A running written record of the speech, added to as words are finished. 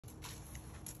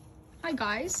Hi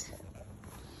guys,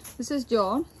 this is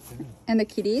John and the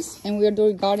kitties, and we are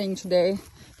doing gardening today.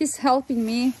 He's helping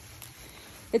me.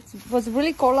 It was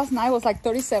really cold last night. It was like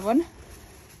 37,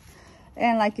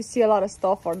 and like you see, a lot of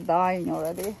stuff are dying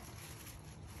already.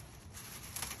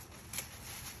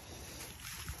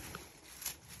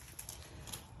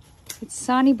 It's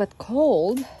sunny but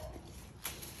cold.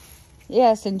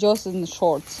 Yes, and Joe's in the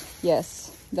shorts.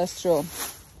 Yes, that's true.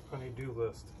 Honey-do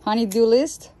list. Honey-do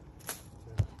list.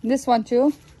 This one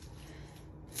too.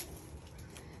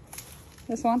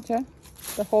 This one too.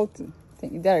 The whole thing.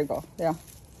 There you go. Yeah.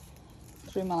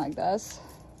 Trim it like this.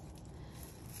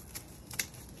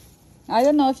 I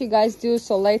don't know if you guys do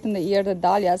so late in the year the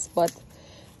dahlias, but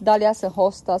dahlias and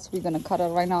hostas, we're gonna cut it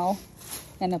right now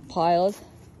and a pile.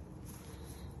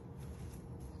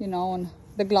 You know, and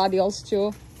the gladiolus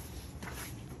too.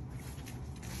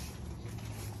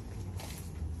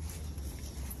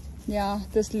 Yeah,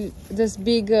 this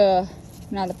big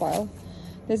not a pile.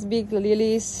 This big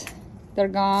lilies, they're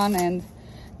gone, and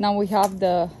now we have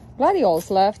the gladiols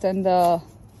left and the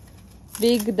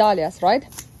big dahlias, right?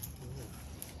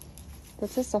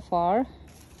 That's it so far.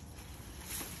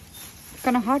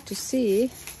 Kind of hard to see.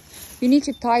 You need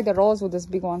to tie the rose with this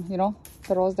big one, you know,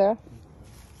 the rose there.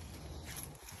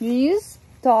 You use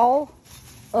tall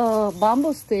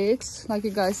bamboo sticks, like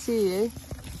you guys see. Look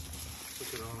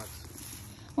at Onyx.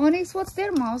 Onyx, what's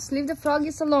there, mouse? Leave the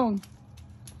froggies alone.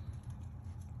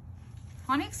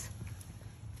 Onyx?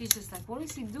 He's just like, what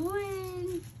is he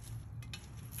doing?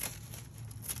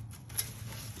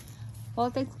 Well,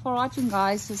 thanks for watching,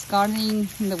 guys. It's gardening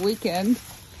in the weekend.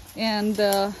 And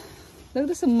look,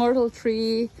 there's a myrtle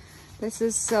tree. This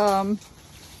is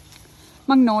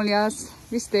magnolias,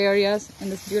 wisterias,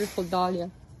 and this beautiful dahlia.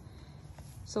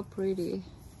 So pretty.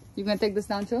 You gonna take this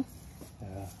down too?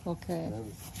 Yeah. Okay.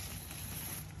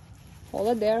 Hold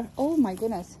it there. Oh my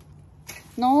goodness.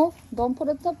 No, don't put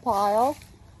it in the pile.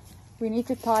 We need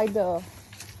to tie the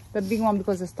big one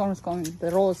because the storm is coming. The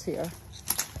rose here.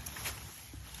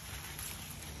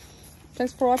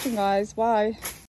 Thanks for watching, guys. Bye.